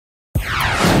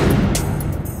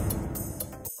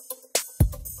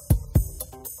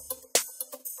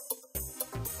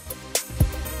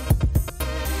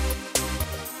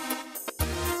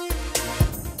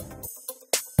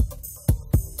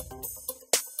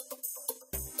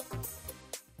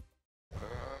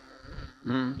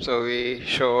So we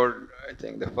showed, I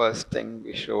think the first thing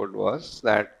we showed was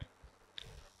that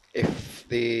if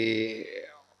we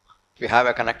have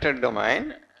a connected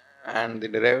domain and the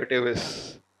derivative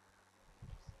is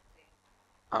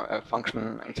a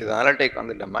function which is analytic on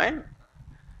the domain,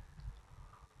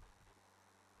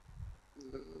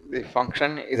 the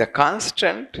function is a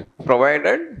constant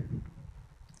provided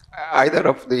either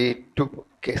of the two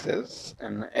cases.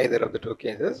 In either of the two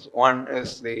cases, one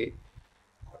is the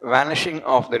vanishing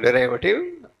of the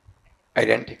derivative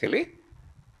identically,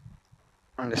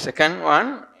 and the second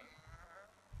one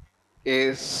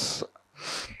is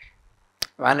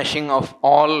vanishing of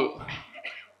all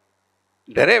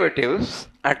derivatives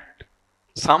at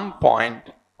some point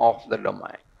of the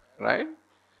domain, right?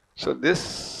 So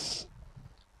this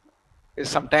is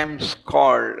sometimes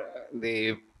called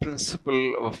the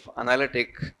principle of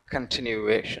analytic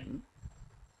continuation.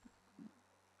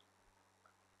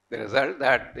 The result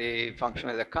that the function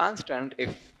is a constant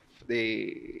if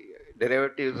the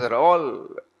derivatives are all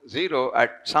zero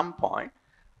at some point.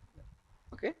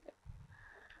 Okay,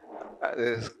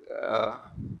 this is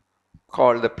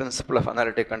called the principle of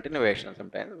analytic continuation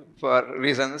sometimes for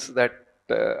reasons that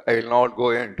I will not go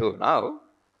into now.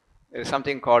 There is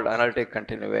something called analytic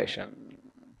continuation,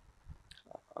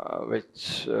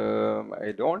 which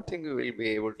I don't think we will be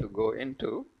able to go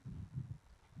into.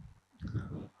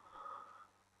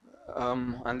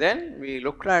 And then we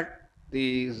looked at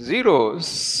the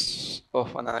zeros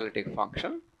of an analytic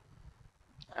function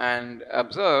and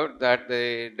observed that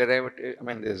the derivative,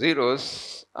 the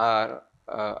zeros are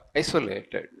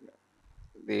isolated.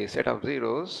 The set of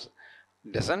zeros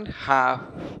doesn't have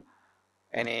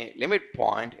any limit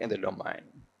point in the domain.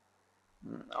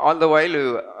 All the while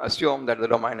you assume that the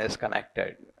domain is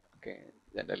connected, okay,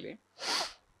 generally.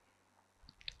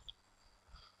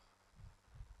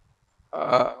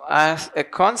 As a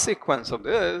consequence of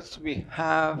this, we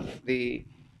have the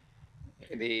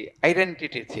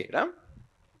identity theorem,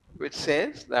 which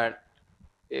says that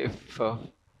if an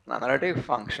analytic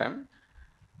function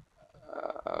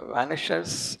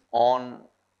vanishes on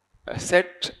a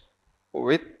set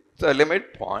with a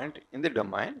limit point in the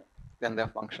domain, then the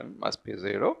function must be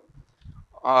zero.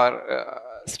 Or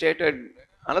stated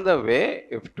another way,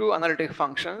 if two analytic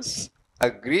functions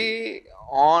agree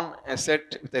on a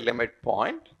set with a limit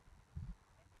point,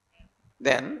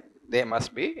 then they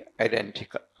must be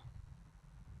identical.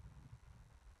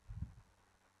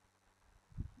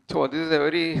 So this is a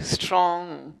very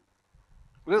strong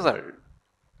result,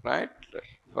 right,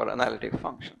 for analytic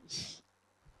functions,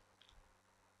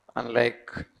 unlike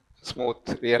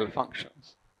smooth real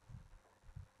functions.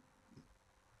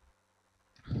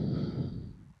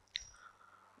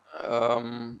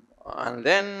 And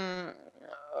then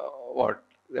what?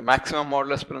 The maximum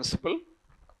modulus principle,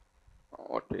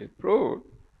 what we proved,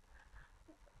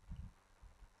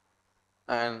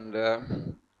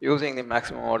 and using the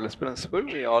maximum modulus principle,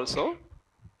 we also,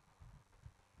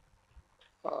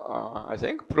 I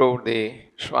think, proved the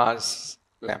Schwarz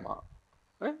lemma.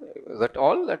 Right? Is that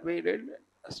all that we did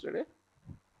yesterday?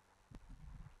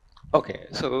 Okay,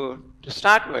 so to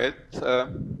start with,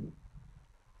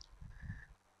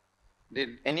 did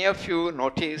any of you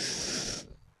notice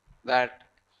that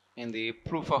in the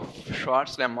proof of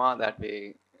Schwarz lemma that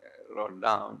we wrote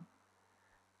down,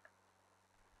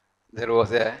 there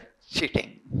was a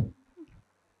cheating?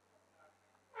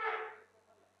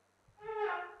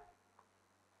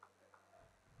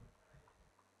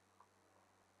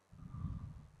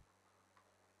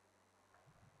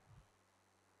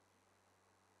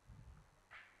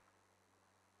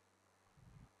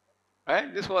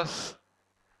 Right? This was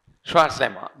Schwarz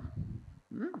lemma.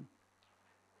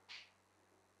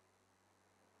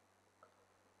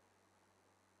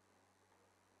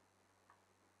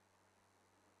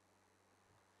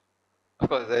 Of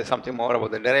course, there is something more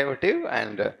about the derivative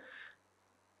and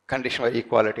conditional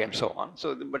equality and so on.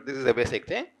 So, but this is the basic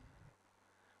thing.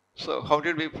 So, how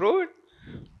did we prove it?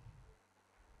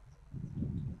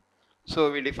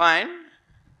 So, we define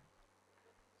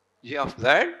g of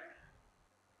z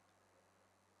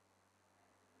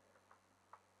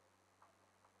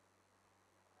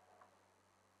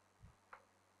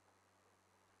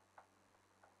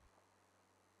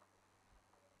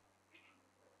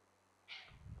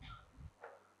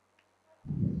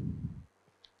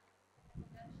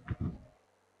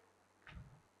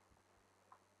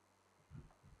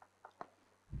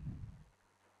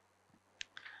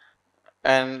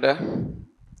and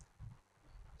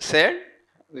said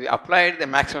we applied the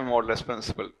maximum modulus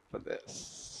principle for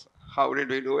this. How did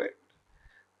we do it?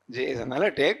 J is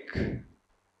analytic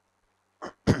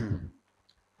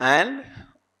and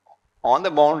on the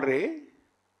boundary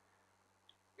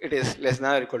it is less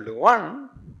than or equal to 1,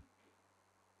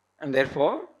 and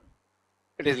therefore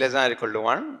it is less than or equal to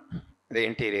 1 the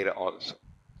interior also.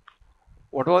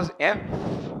 What was f?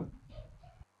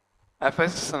 F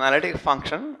is an analytic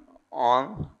function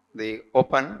on the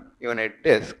open unit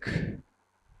disk.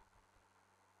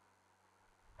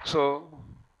 So,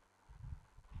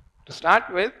 to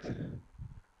start with,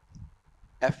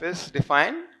 f is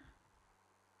defined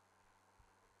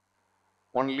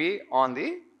only on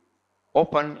the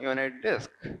open unit disk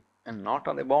and not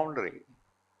on the boundary,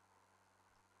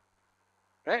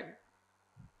 right?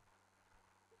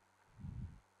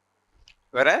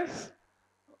 Whereas,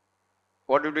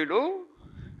 what did we do?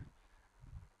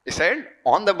 We said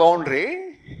on the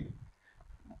boundary,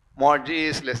 mod g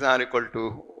is less than or equal to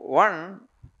 1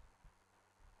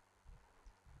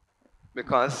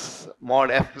 because mod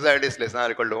fz is less than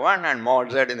or equal to 1 and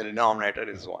mod z in the denominator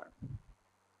is 1.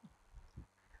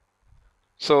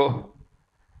 So,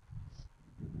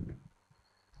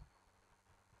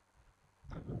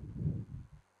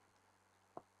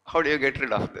 how do you get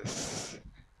rid of this?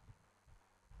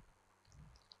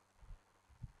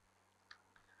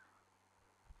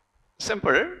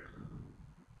 Simple.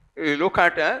 You look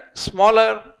at a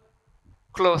smaller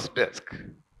closed disk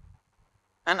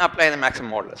and apply the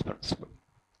maximum modulus principle.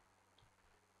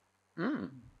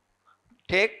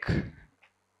 Take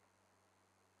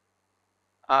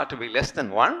R to be less than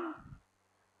 1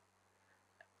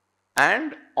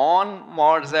 and on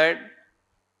mod z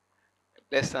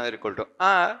less than or equal to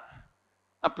R,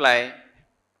 apply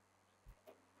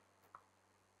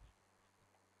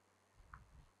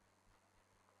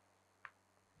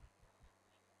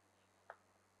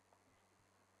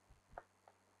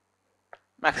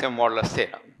maximum modulus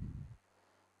theorem.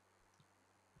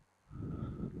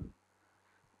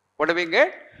 What do we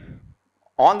get?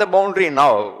 On the boundary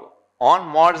now, on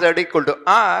mod z equal to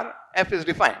R, f is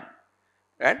defined,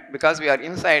 right? Because we are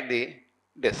inside the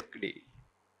disk D.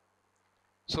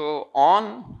 So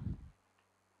on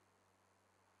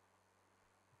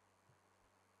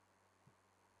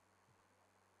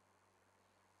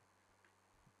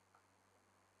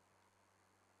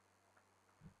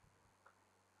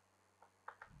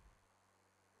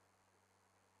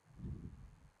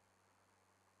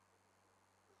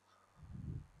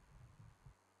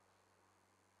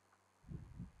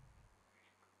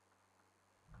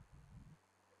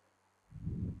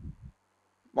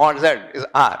mod z is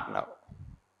R now,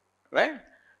 right?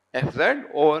 Fz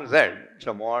over z,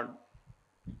 so mod.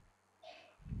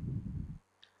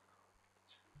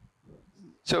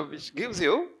 So which gives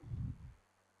you,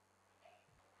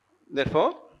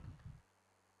 therefore,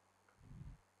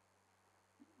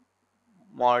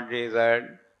 mod gz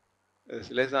is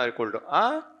less than or equal to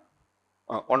R,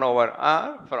 1 over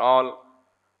R for all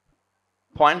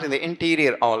points in the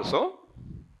interior also.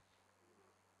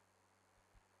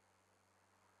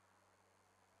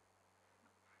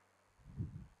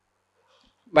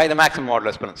 By the maximum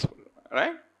modulus principle,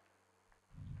 right?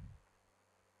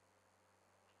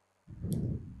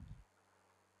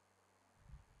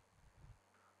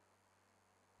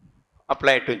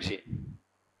 Apply to G.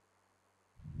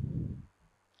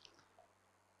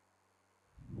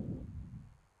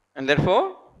 And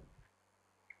therefore,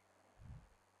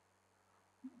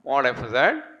 mod f of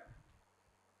z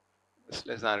is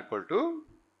less than or equal to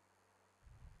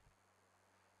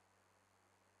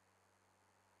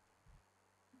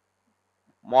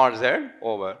mod z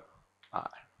over R.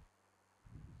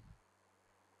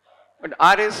 But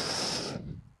R is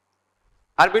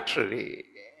arbitrary,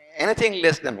 anything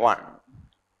less than 1,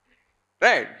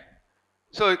 right?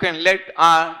 So you can let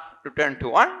R return to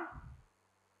 1.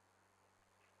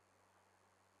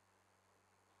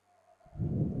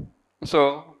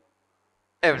 So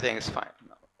everything is fine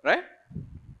now, right?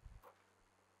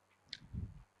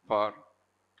 For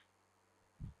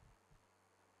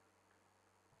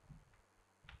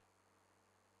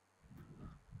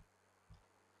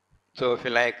so if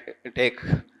you like, take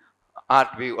R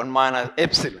to be 1 minus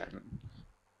epsilon,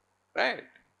 right?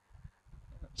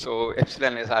 So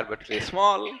epsilon is arbitrarily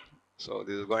small. So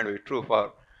this is going to be true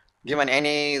for given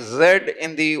any z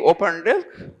in the open disk,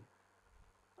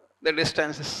 the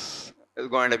distance is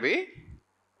going to be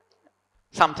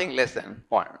something less than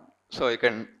 1. So you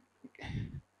can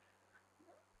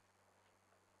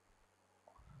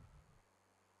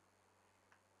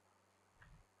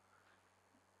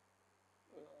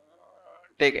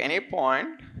take any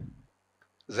point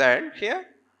z here,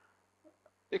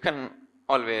 you can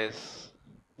always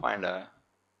find a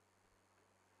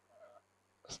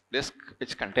disk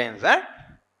which contains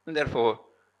that, and therefore,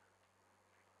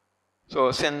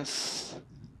 so since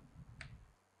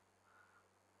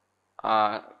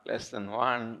r less than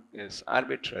 1 is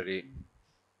arbitrary,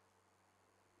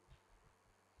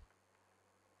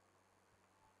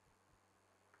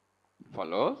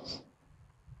 follows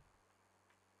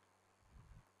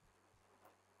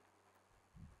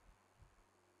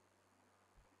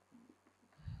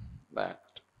that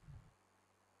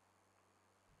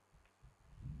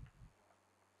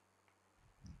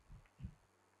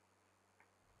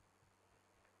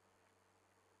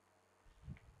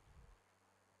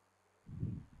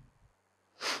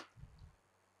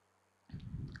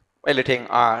by letting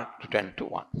r to tend to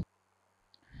 1.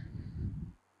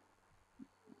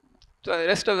 So the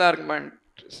rest of the argument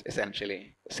is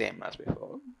essentially the same as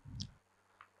before.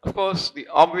 Of course, the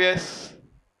obvious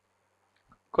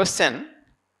question,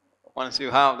 once you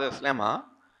have this lemma,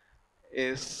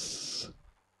 is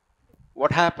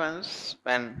what happens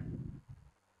when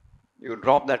you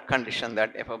drop that condition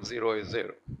that f of 0 is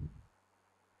 0.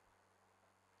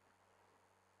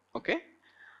 Okay?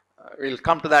 We'll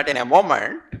come to that in a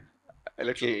moment, a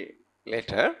little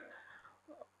later.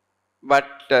 But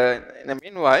in the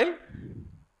meanwhile,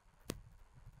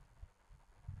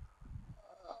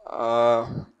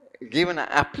 given an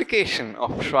application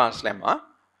of Schwar's lemma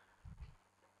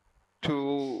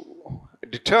to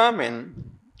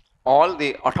determine all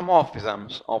the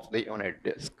automorphisms of the unit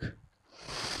disk.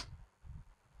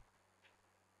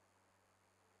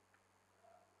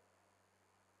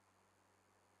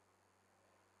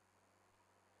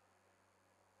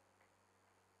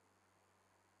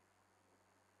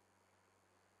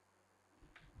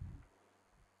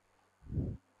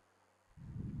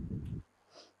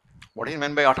 What do you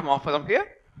mean by automorphism here?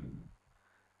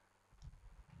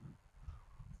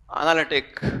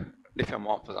 Analytic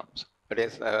diffeomorphisms. It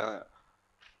is a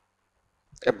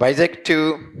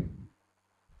bijective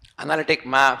analytic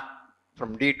map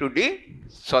from D to D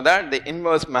so that the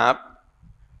inverse map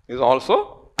is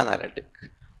also analytic.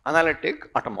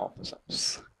 Analytic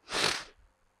automorphisms.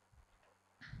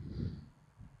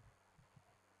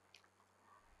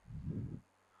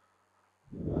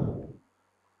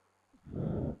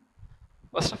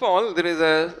 First of all, there is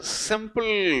a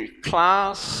simple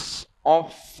class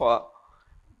of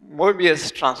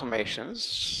Mobius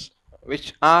transformations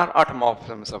which are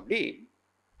automorphisms of D.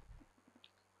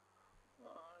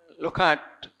 Look at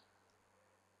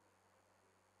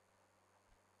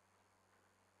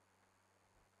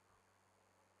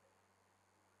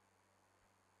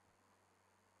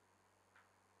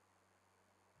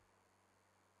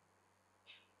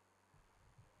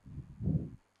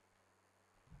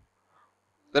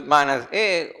z minus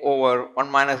a over 1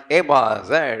 minus a bar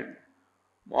z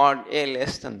mod a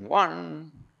less than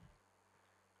 1.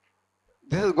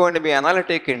 This is going to be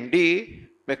analytic in D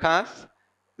because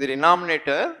the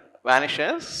denominator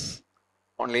vanishes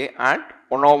only at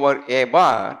 1 over a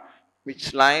bar,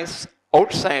 which lies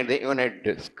outside the unit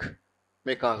disk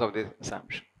because of this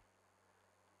assumption.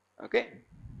 Okay?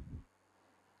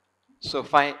 So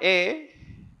phi A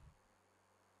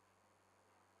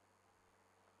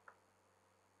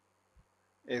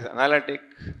is analytic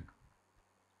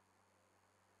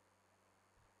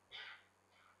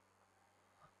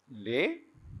D.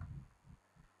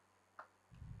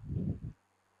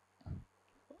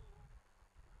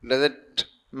 Does it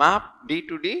map D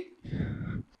to D?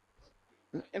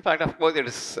 In fact, of course, it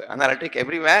is analytic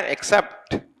everywhere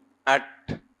except at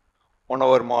 1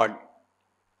 over mod,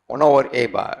 1 over a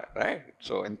bar, right?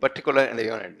 So, in particular, in the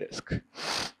unit disk.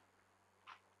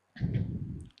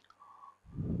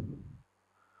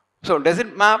 So, does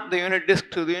it map the unit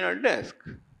disk to the unit disk?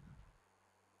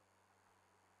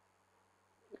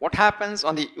 What happens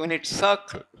on the unit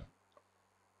circle?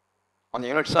 On the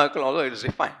unit circle, although it is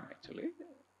defined actually,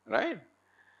 right?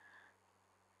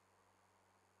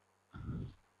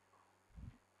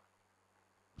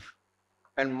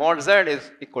 And mod z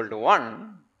is equal to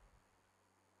 1.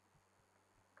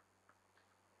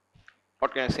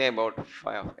 What can I say about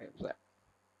phi of z?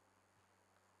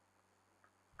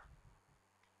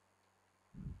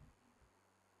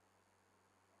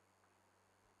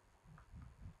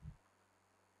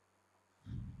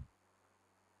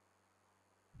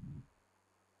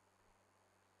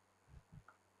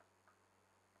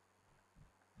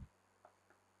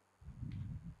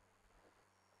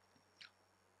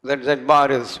 That z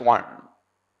bar is 1.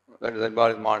 That z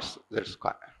bar is mod z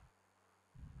square.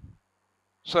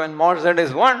 So when mod z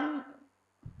is 1,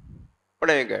 what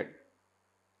do you get?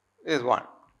 It is 1.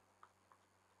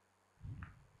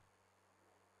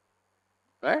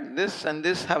 Right? This and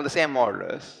this have the same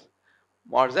modulus.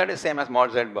 Mod z is same as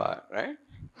mod z bar, right?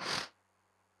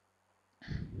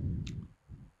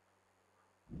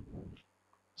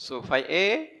 So phi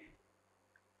A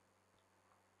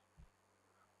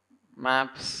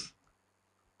maps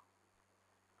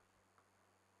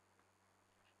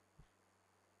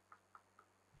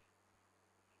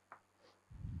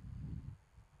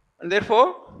and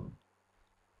therefore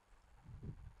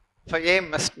phi A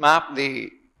must map the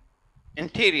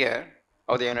interior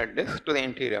of the unit disk to the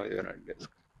interior of the unit disk.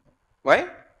 Why?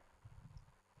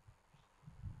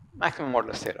 Maximum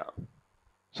modulus theorem.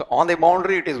 So on the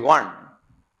boundary it is 1,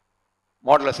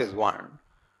 modulus is 1.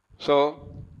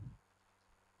 So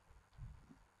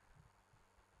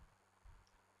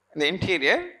in the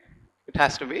interior it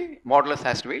has to be, modulus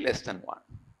has to be less than 1.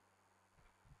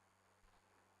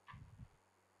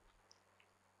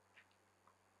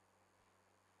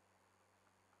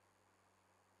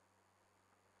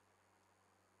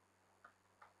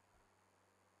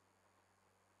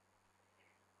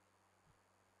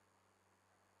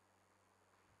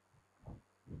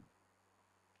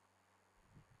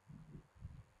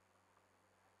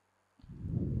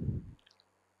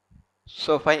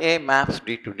 So phi A maps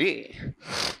D to D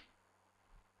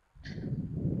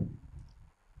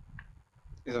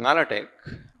is analytic,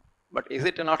 but is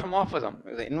it an automorphism?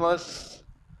 Is the inverse,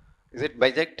 is it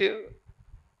bijective?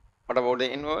 What about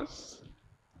the inverse?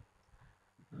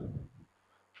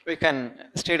 We can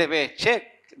straight away check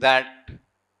that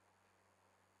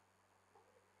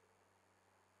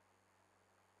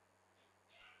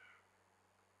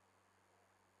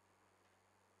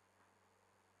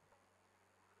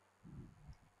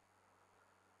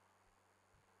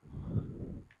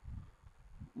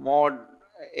mod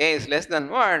A is less than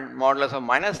 1, modulus of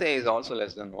minus A is also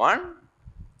less than 1.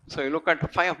 So you look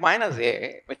at phi of minus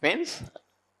A, which means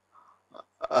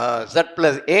Z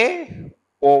plus A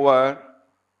over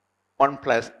 1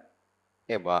 plus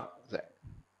A bar Z,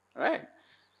 right?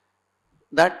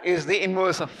 That is the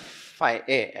inverse of phi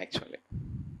A actually.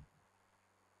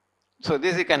 So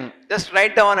this you can just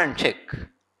write down and check,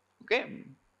 okay?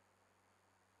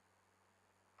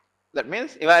 That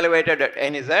means evaluated at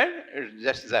any Z, it's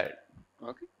just Z,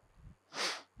 okay?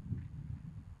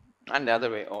 And the other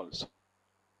way also.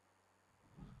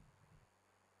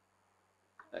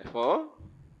 Therefore,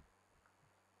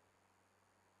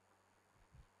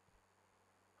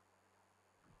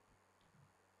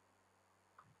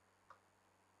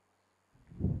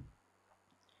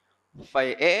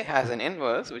 phi A has an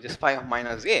inverse which is phi of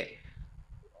minus A.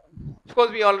 Of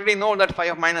course, we already know that phi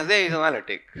of minus A is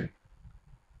analytic,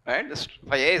 right? This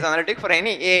phi A is analytic for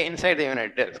any A inside the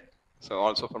unit disk, so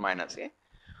also for minus A.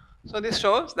 So this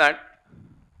shows that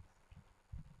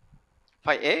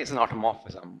phi A is an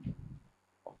automorphism.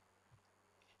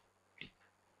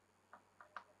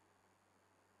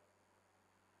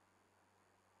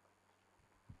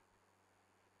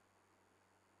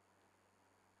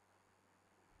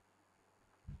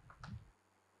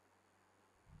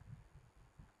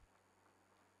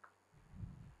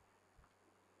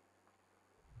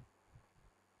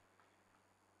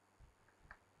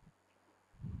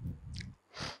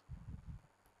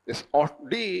 This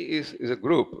D is a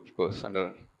group, of course,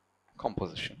 under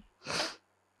composition.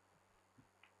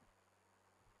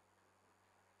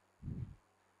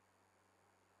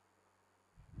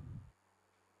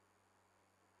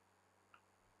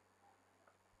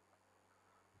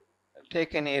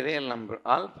 Take any real number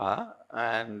alpha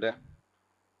and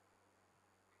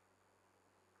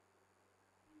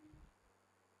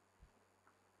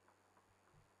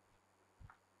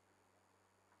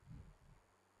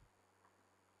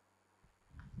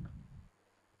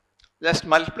just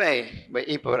multiply by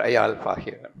e power I alpha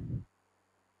here.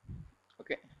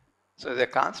 Okay. So the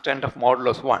constant of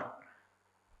modulus 1.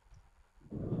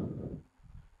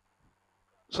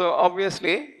 So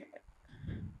obviously,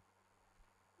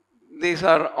 these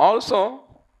are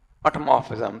also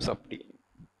automorphisms of D,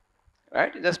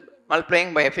 right? Just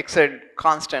multiplying by a fixed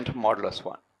constant of modulus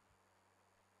 1.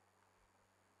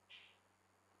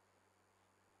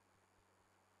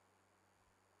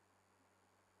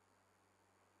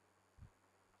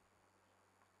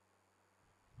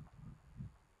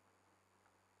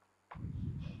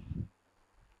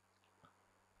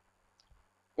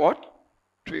 What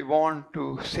we want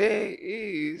to say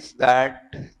is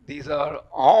that these are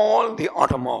all the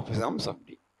automorphisms of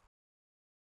D.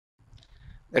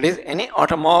 That is, any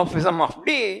automorphism of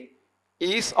D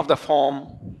is of the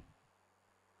form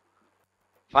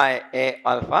phi A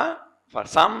alpha for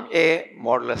some A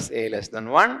modulus A less than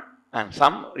 1 and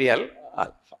some real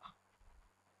alpha.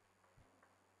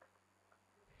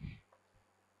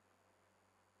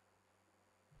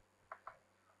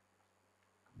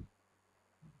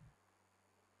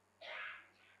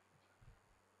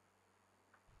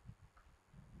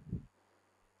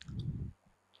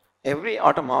 Every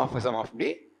automorphism of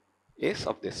D is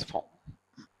of this form.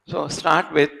 So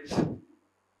start with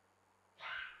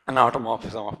an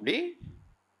automorphism of D,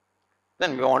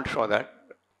 then we want to show that.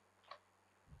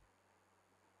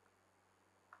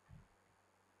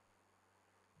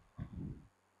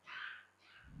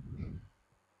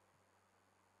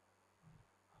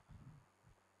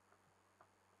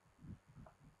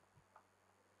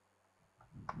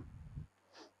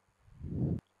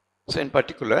 So in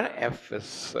particular, F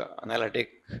is analytic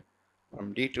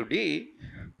from D to D.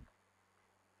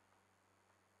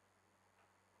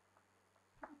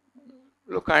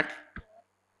 Look at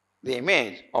the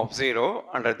image of 0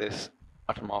 under this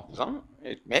automorphism.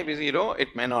 It may be 0,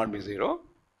 it may not be 0.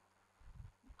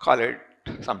 Call it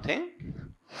something.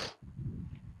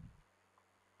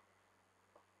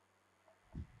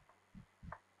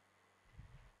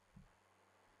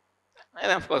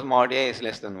 And of course, mod A is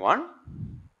less than 1.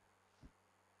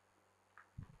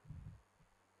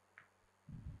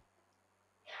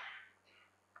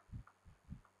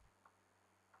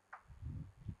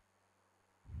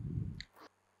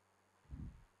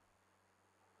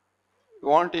 We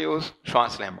want to use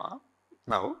Schwarz lemma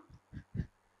now.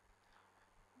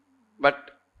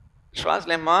 But Schwarz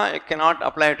lemma cannot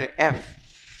apply to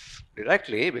F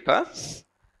directly because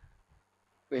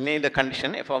we need the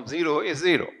condition f of 0 is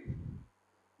 0.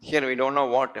 Here we don't know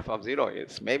what f of 0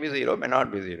 is. Maybe 0, may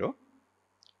not be 0.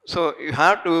 So you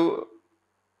have to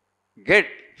get,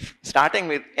 starting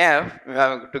with f, you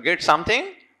have to get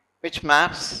something which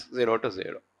maps 0 to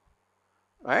 0.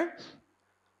 Right?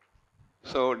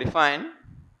 So define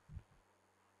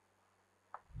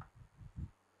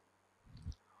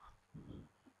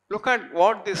look at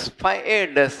what this phi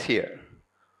a does here.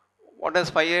 What does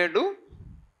phi a do?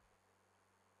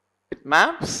 It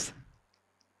maps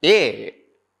a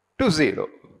to 0.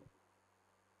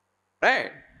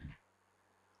 Right?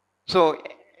 So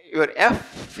your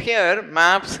f here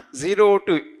maps 0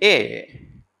 to a,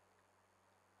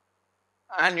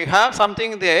 and you have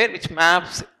something there which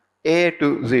maps a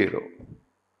to 0.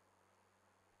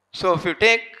 So if you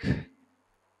take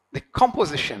the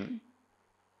composition,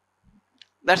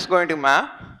 that's going to map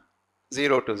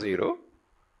 0 to 0,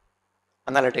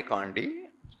 analytic on D,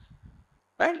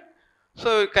 right?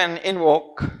 So you can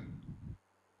invoke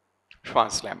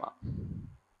Schwarz lemma.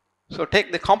 So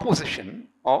take the composition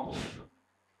of,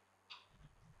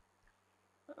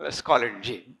 let's call it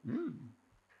G.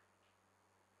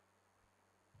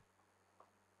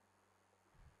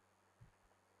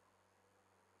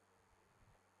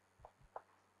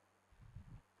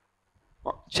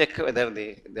 Check whether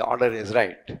the order is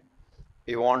right.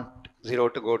 You want 0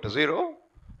 to go to 0.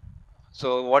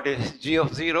 So what is G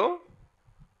of 0?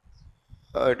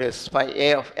 It is phi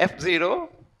a of f0.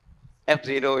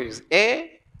 F0 is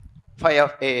a. Phi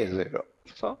of a is 0.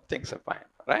 So things are fine,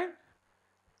 right?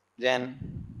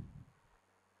 Then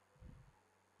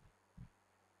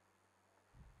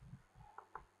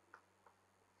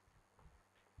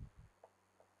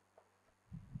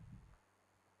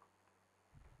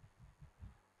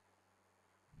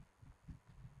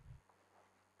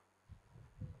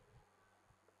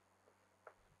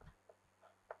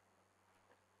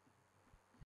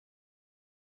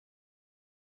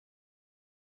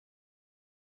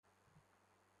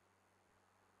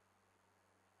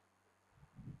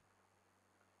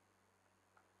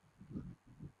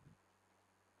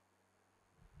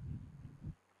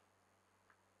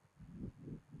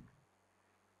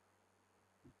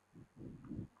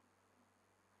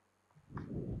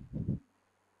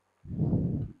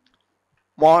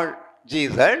mod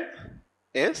gz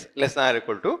is less than or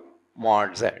equal to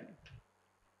mod z,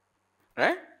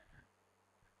 right?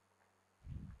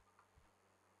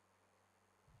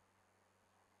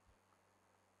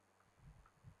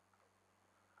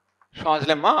 Schwarz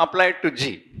lemma applied to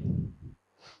G.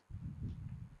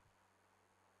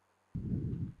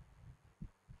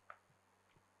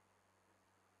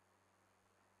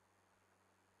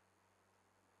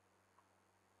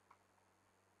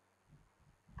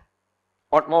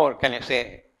 What more can you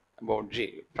say about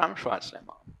G from Schwarz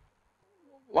lemma?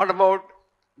 What about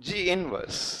G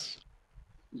inverse?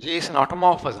 G is an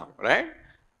automorphism, right?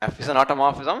 F is an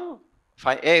automorphism,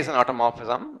 phi A is an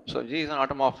automorphism, so G is an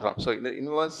automorphism. So the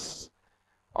inverse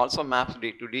also maps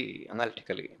D to D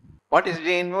analytically. What is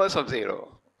G inverse of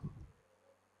 0?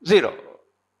 0,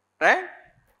 right?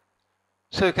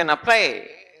 So you can apply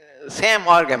same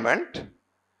argument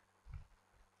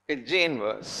with G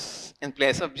inverse in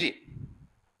place of G.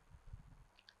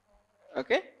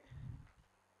 Okay?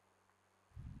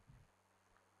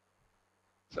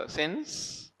 So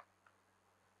since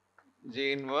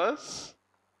G inverse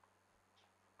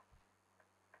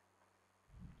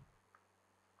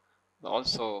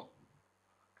also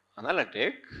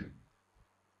analytic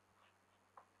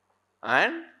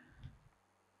and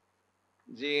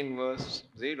G inverse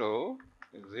 0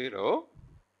 is 0,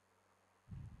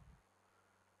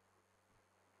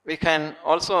 we can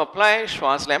also apply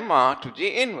Schwarz lemma to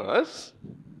G inverse.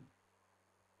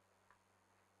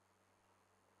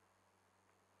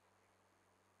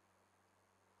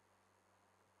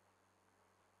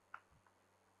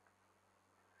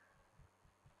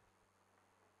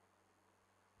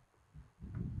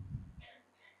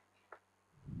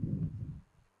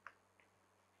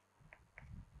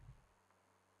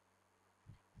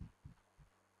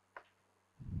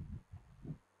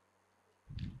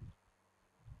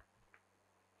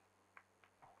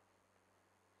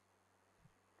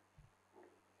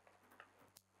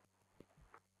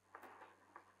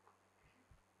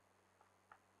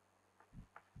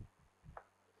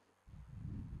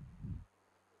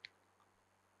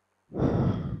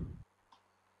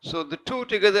 So the two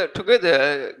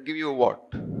together give you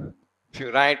what? If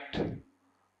you write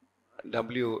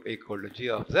W equal to G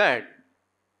of Z,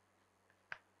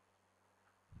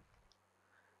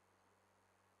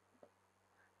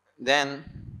 then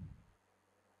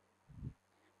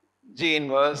G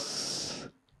inverse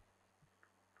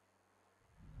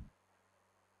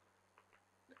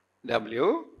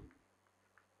W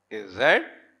is Z.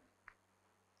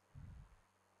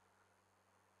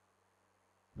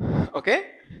 Okay?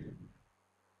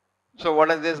 So what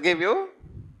does this give you?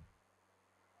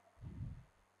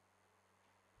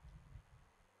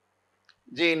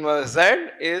 G inverse Z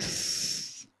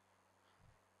is,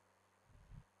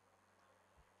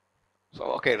 so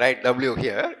okay, write W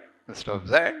here instead of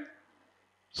Z.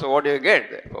 So what do you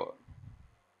get therefore?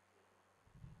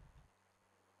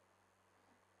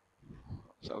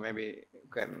 So maybe you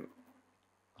can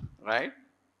write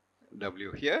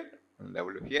W here and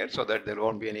W here so that there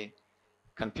won't be any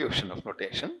confusion of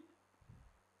notation.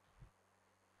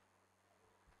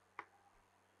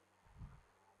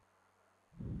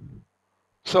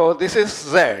 So this is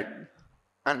Z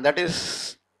and that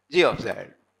is G of Z.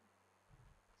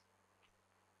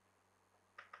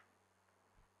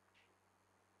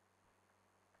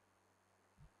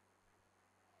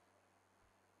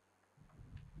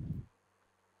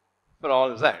 For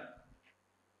all Z.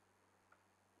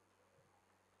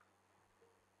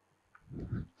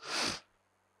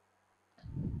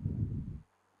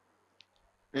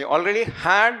 We already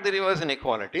had the reverse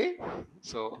inequality,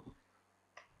 so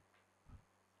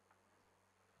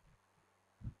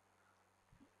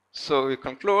we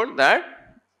conclude that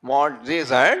mod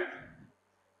Gz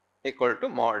equal to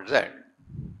mod Z.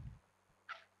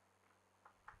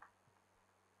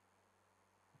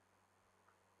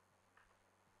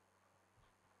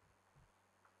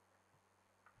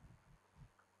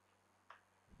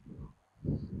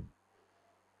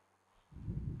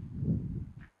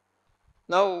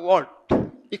 Now what?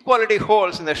 Equality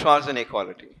holds in the Schwarz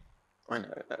inequality,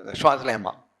 the Schwarz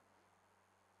lemma,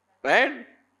 right?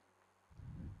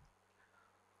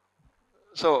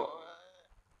 So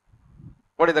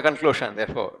what is the conclusion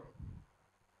therefore?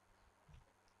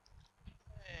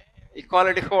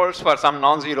 Equality holds for some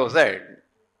non-zero Z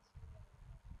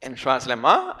in Schwarz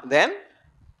lemma, then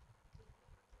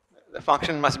the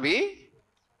function must be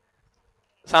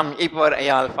some e power a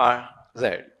alpha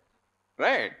Z,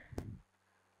 right?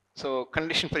 So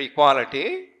condition for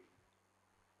equality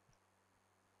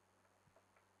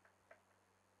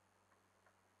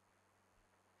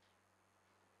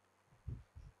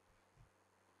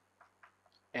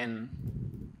in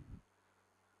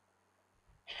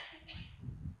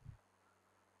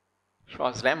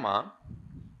Schwarz lemma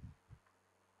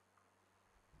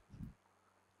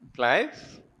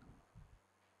implies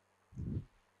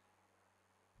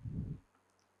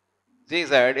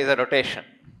Gz is a rotation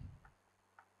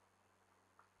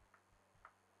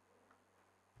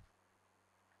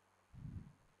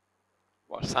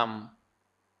for some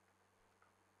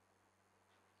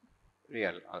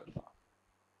real alpha.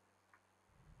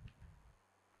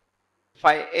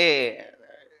 Phi A,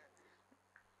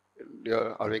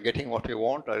 are we getting what we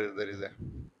want or there is a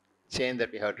change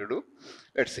that we have to do?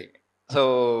 Let's see.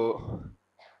 So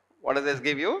what does this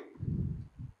give you?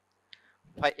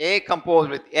 Phi A composed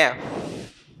with F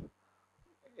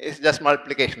is just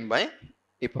multiplication by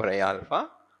e power a alpha.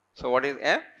 So what is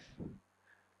F?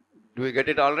 Do we get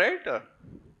it all right? Or?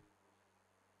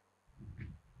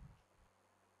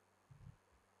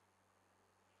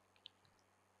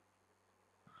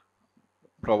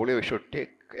 Probably we should take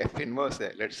F inverse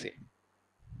there. Let's see.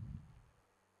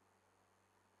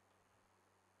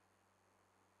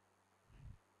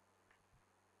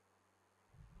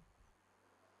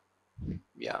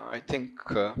 Yeah, I think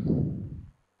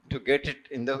to get it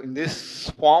in this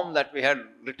form that we had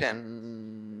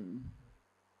written.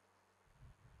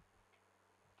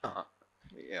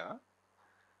 Yeah.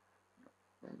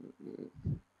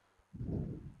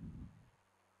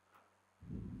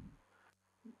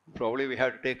 Probably we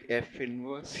have to take F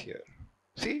inverse here.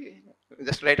 See,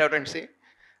 just write out and see.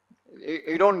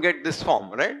 You don't get this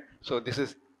form, right? So this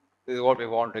is what we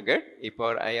want to get, e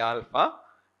power I alpha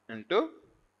into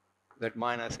z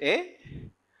minus a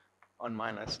on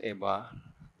minus a bar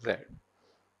z.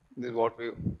 This is what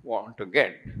we want to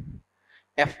get.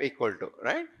 F equal to,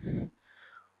 right?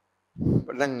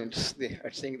 But then I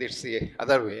think it's the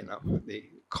other way now. The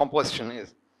composition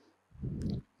is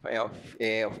phi of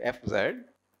a of fz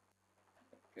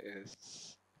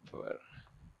is for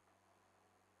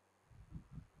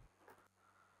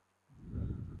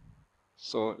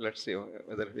so let's see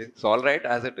whether it's all right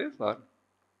as it is or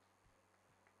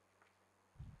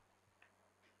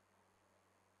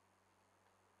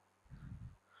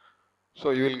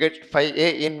so you will get phi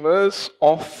a inverse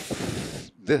of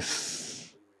this.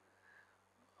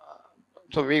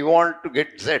 So we want to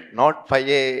get z, not phi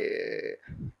a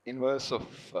inverse of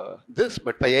this,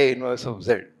 but phi a inverse of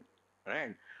z,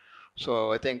 right?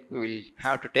 So I think we will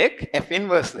have to take f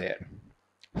inverse there.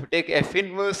 If you take f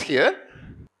inverse here,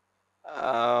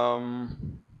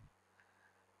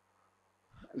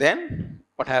 then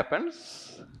what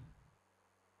happens?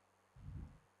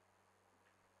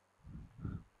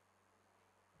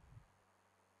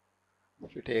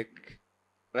 If you take,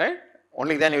 right?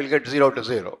 Only then you will get 0 to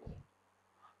 0.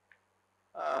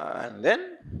 And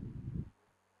then,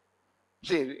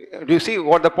 see, do you see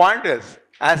what the point is?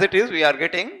 As it is, we are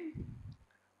getting,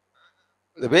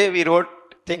 the way we wrote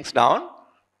things down,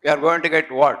 we are going to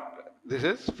get what? This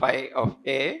is phi of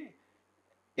a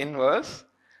inverse.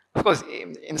 Of course,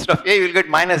 instead of a, you will get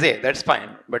minus a, that's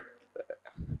fine. But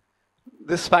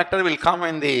this factor will come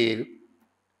in the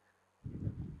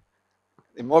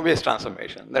Mobius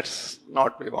transformation. That's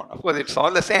not what we want. Of course, it's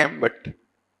all the same, but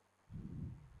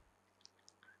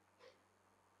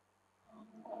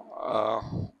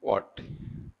what?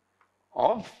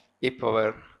 Of e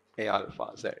power a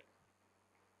alpha z.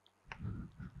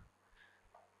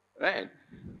 Right?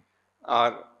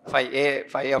 Or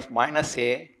phi of minus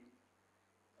a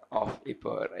of e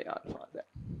power a alpha z.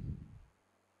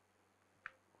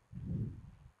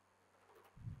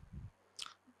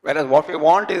 Whereas what we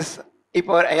want is e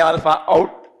power a alpha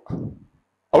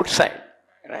outside,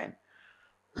 right?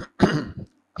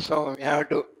 So we have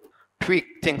to tweak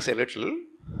things a little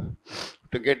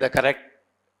to get the correct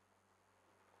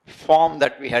form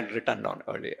that we had written down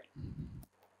earlier.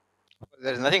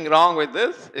 There is nothing wrong with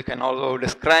this. You can also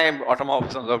describe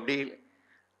automorphisms of D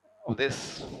of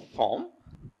this form.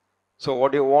 So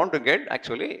what you want to get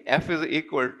actually, f is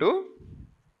equal to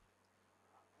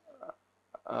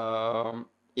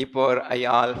e power I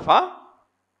alpha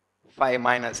phi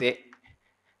minus a.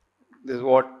 This is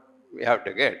what we have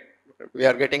to get. We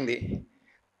are getting the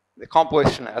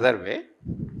composition other way.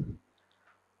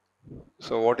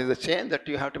 So what is the change that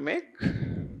you have to make?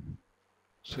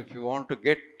 So if you want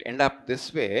to end up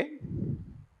this way,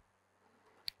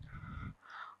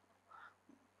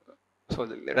 so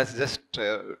let us just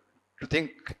to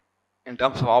think in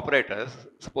terms of operators.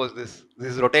 Suppose this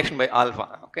is rotation by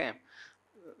alpha, okay?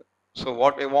 So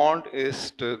what we want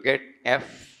is to get f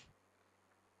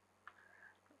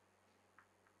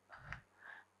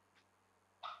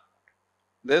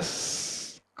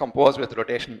this composed with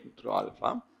rotation through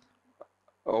alpha.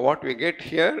 What we get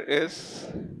here is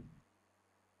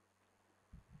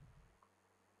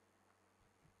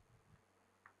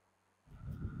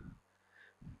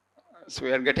so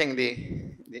we are getting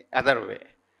the other way.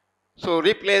 So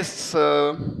replace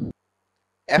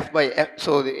f by f.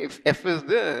 So if f is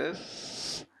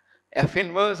this, f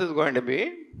inverse is going to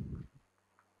be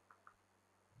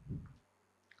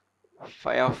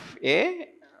phi of a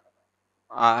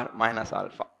r minus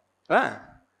alpha.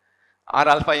 R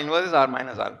alpha inverse is r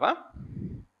minus alpha.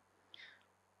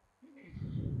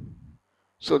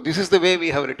 So this is the way we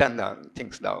have written down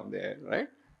things down there, right?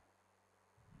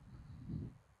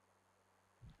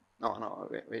 No,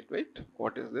 wait.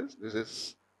 What is this? This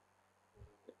is,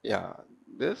 yeah,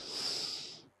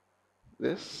 this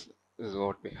is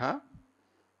what we have.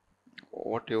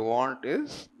 What you want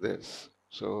is this.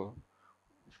 So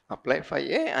apply phi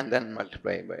a and then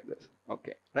multiply by this.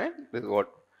 Okay, right? This is what.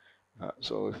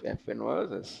 So if f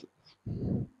inverse is.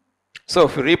 So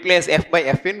if you replace f by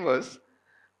f inverse,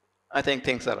 I think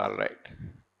things are all right.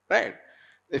 Right?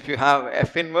 If you have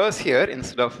f inverse here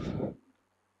instead of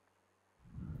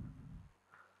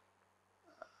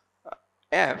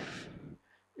f,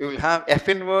 you will have f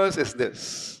inverse is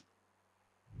this.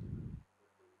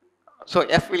 So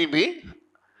f will be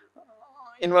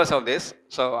inverse of this.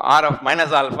 So r of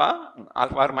minus alpha,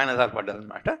 alpha or minus alpha doesn't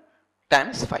matter,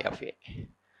 times phi of a.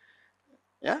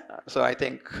 Yeah. So I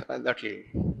think that will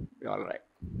be all right.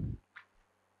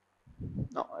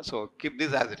 No. So keep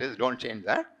this as it is. Don't change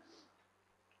that.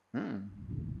 Hmm.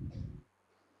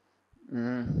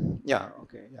 Yeah.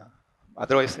 Okay. Yeah.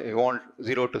 Otherwise, you want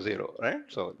 0 to 0, right?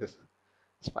 So this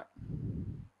is fine.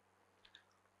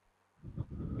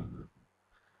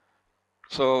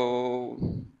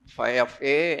 So phi of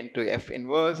a into f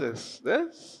inverse is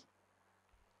this.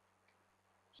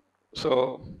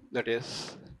 So that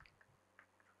is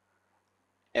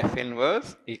f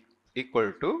inverse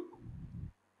equal to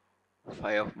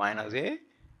phi of minus a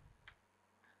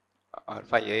or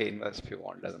phi a inverse if you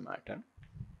want, doesn't matter.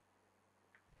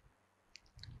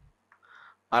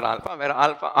 R alpha, where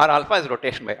R alpha is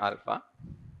rotation by alpha.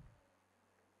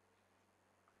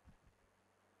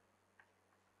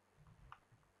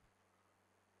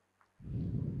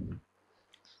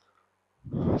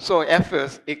 So f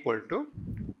is equal to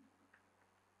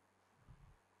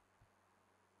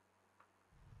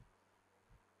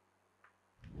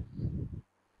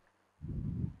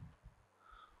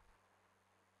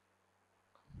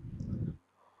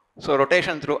so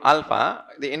rotation through alpha,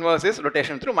 the inverse is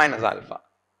rotation through minus alpha,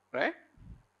 right?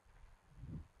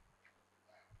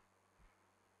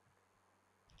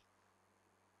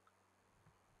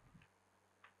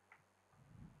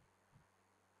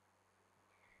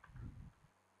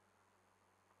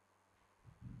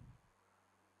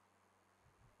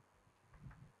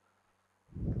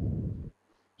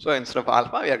 So instead of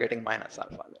alpha, we are getting minus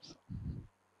alpha.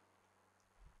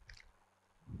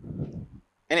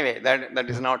 Anyway, that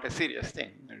is not a serious thing.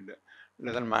 It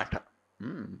doesn't matter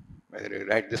whether you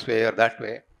write this way or that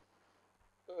way.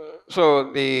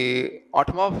 So the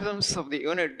automorphisms of the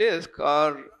unit disk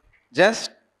are just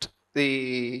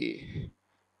the,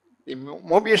 the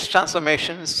Mobius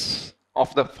transformations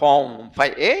of the form phi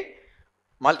a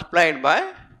multiplied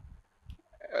by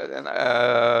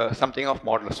something of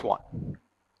modulus 1,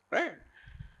 right?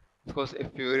 Of course, if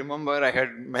you remember, I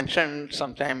had mentioned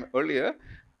sometime earlier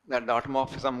that the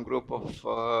automorphism group of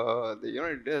the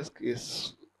unit disk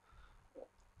is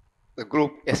the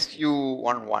group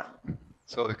SU11.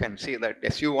 So you can see that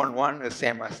SU11 is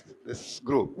same as this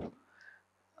group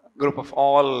of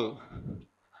all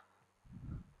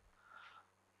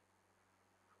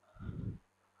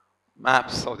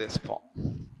maps of this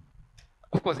form.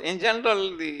 Of course, in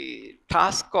general, the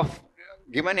task of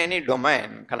given any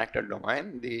domain, connected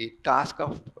domain, the task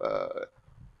of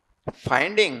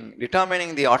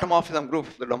determining the automorphism group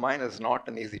of the domain is not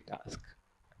an easy task,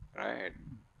 right?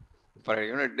 For a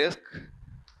unit disk,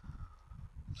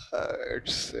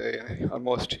 it's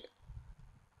almost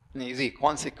an easy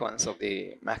consequence of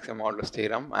the maximum modulus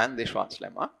theorem and the Schwarz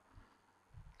lemma.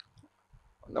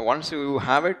 Now, once you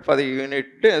have it for the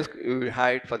unit disk, you will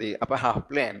have it for the upper half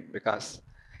plane because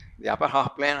the upper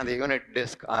half plane and the unit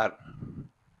disk are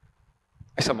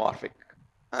isomorphic,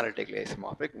 analytically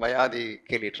isomorphic via the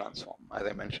Cayley transform, as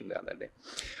I mentioned the other day.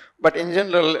 But in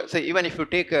general, say even if you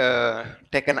take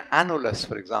an annulus,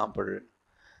 for example,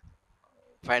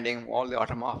 finding all the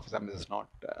automorphisms is not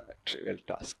a trivial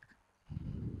task.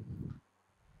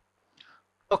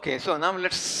 Okay, so now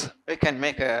we can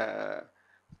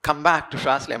come back to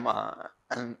Schwarz lemma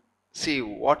and see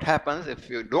what happens if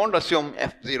you don't assume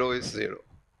F0 is 0.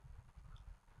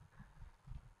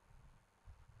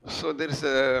 So there is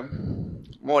a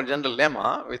more general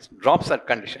lemma which drops that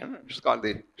condition. It's called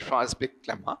the Schwarzschild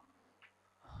lemma.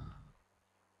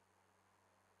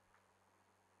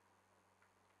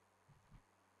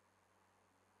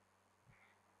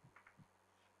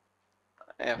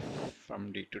 F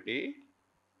from D to D,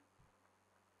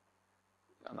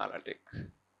 analytic.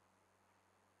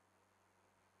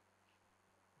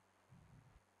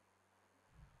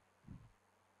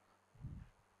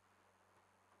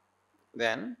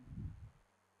 Then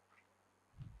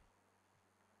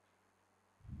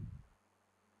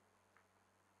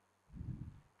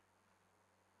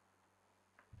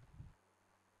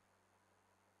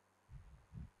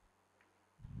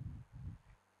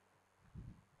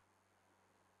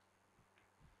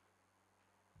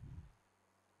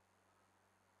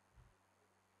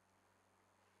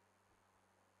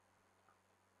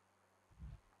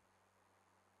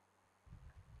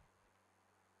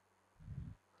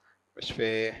which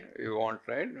way you want,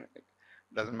 right?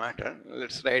 Doesn't matter.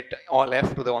 Let's write all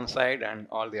F to the one side and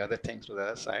all the other things to the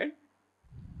other side.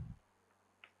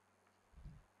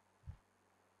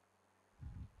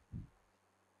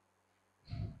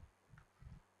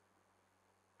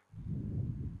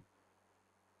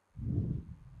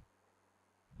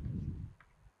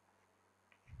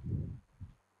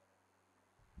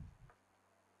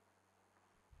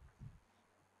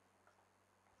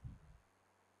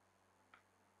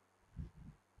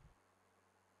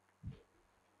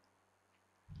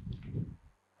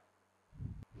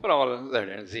 for all z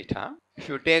and zeta. If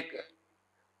you take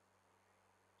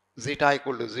zeta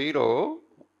equal to 0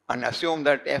 and assume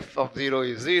that f of 0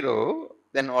 is 0,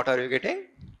 then what are you getting?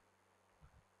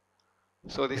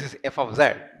 So this is f of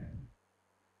z,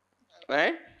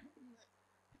 right?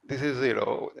 This is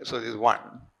 0, so this is 1.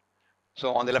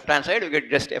 So on the left hand side, you get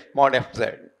just f mod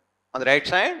fz. On the right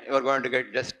side, you are going to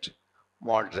get just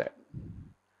mod z.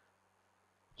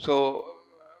 So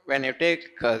when you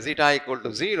take zeta equal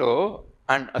to 0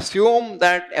 and assume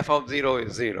that f of 0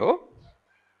 is 0,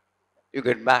 you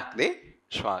get back the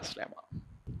Schwarz lemma.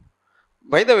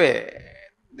 By the way,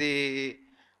 the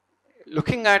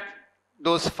looking at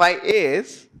those 5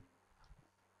 A's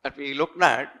that we looked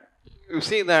at, you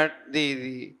see that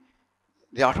the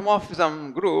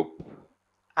automorphism group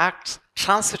acts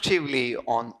transitively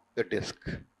on the disk.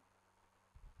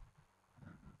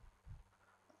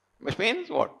 Which means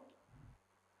what?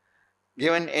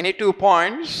 Given any 2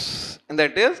 points in the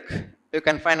disk, you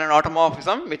can find an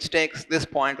automorphism which takes this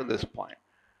point to this point.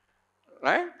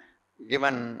 Right?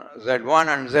 Given Z1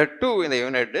 and Z2 in the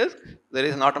unit disk, there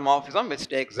is an automorphism which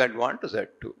takes Z1 to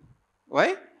Z2.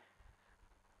 Why?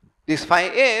 These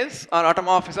 5 A's are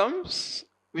automorphisms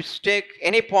which take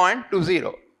any point to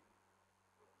 0.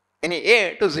 Any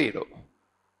A to 0.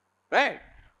 Right?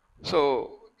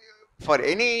 So, for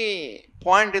any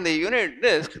point in the unit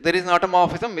disk, there is an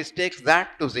automorphism which takes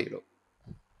that to 0.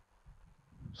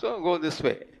 So, go this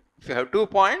way. If you have 2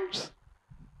 points,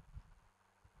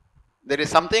 there is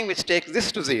something which takes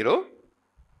this to 0,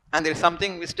 and there is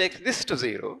something which takes this to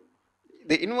 0.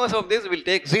 The inverse of this will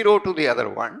take 0 to the other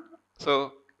one.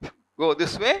 So, go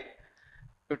this way,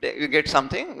 you get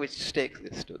something which takes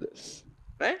this to this.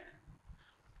 Right?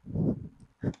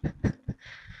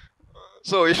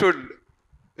 So, you should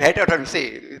write out and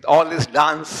see. All this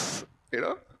dance,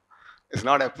 is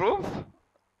not a proof.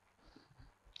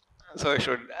 So, you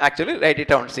should actually write it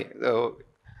down and see. So,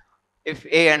 if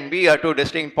A and B are 2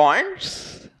 distinct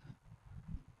points,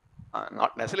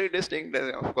 not necessarily distinct,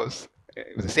 of course,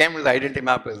 the same as the identity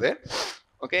map is there.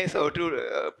 Okay, so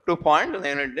 2 points on the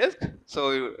unit disk.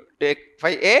 So you take phi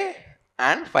A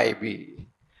and phi B.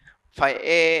 Phi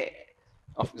A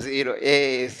of 0,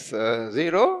 A is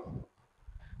 0.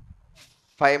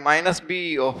 Phi minus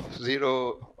B of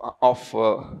 0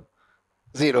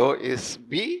 is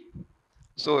B.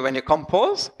 So when you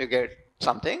compose, you get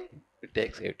something. It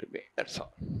takes A to B. That's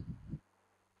all.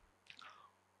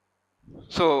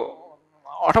 So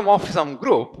automorphism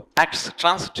group acts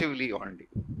transitively only.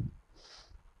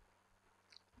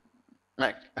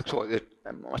 Right. So it's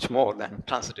much more than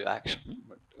transitive action,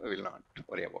 but we will not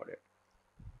worry about it.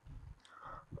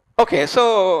 Okay,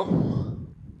 so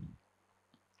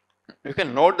you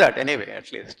can note that anyway,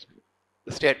 at least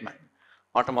the statement.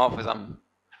 Automorphism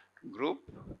group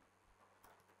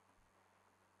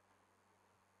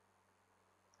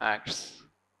acts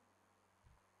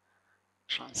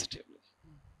transitively.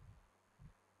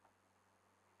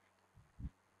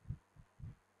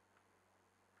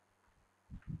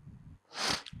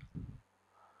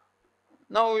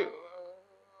 Now,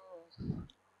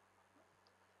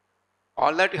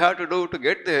 all that you have to do to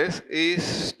get this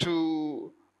is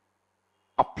to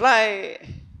apply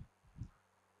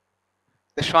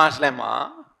the Schwarz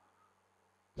lemma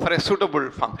for a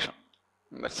suitable function.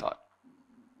 That's all.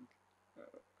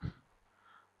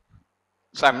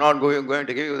 So I'm not going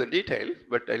to give you the details,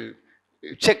 but I'll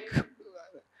check.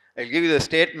 I'll give you the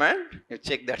statement. You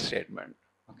check that statement.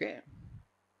 Okay.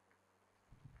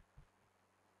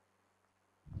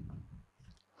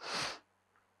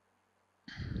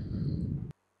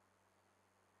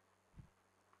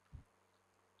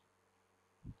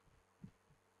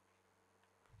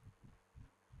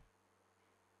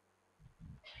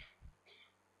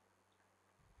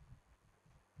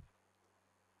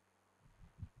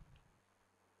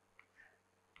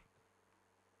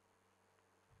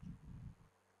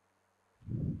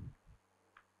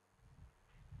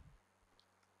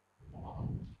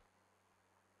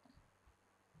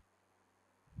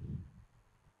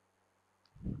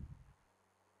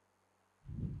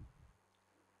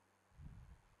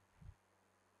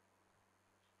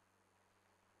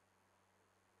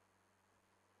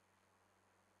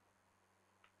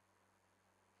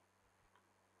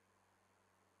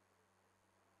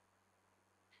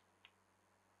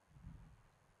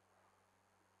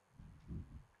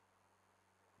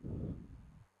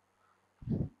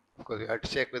 Of course, you have to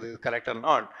check whether it's correct or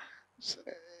not. So,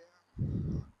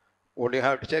 what you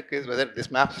have to check is whether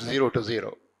this maps 0 to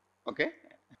 0. Okay.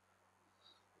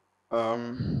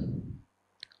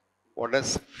 What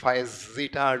does phi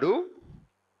zeta do?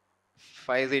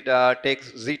 Phi zeta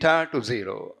takes zeta to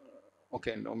 0.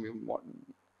 Okay, no,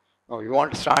 Oh, you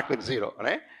want to start with 0,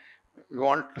 right? We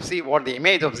want to see what the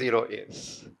image of 0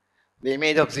 is. The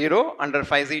image of 0 under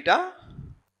phi zeta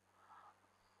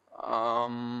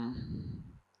um,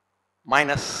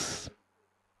 minus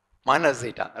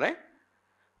zeta, right?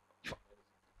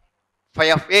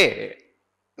 Phi of A,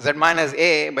 z minus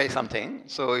A by something.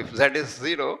 So if z is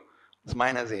 0, it's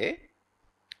minus A,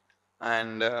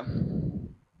 and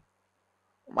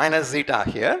minus zeta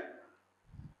here.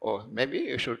 Or maybe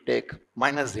you should take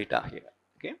minus zeta here.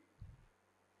 Okay.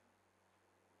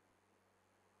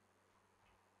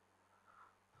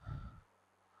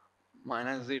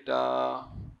 Minus zeta.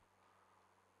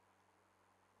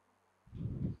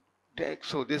 Take,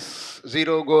 so this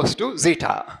 0 goes to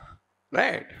zeta,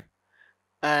 right?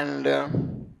 And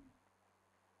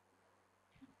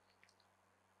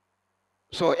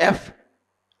so f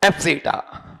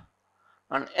zeta,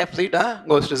 and f zeta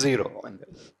goes to 0 in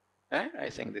this. Right? I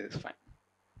think this is fine.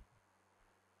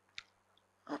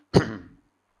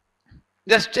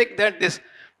 Just check that this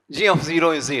g of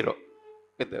 0 is 0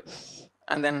 with this,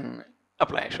 and then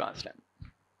apply Schwarz lemma.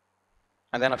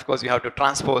 And then, of course, you have to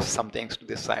transpose some things to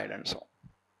this side and so on.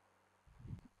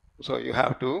 So you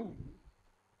have to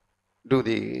do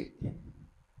the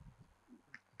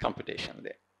computation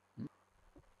there.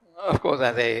 Of course,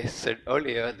 as I said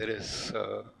earlier, there is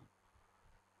a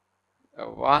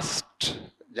vast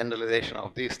generalization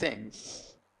of these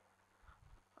things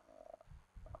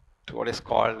to what is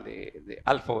called the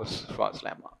Alphos Schwarz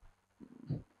lemma.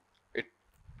 It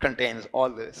contains all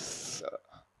this,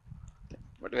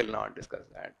 but we'll not discuss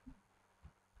that.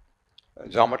 A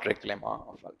geometric lemma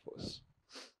of Alphos.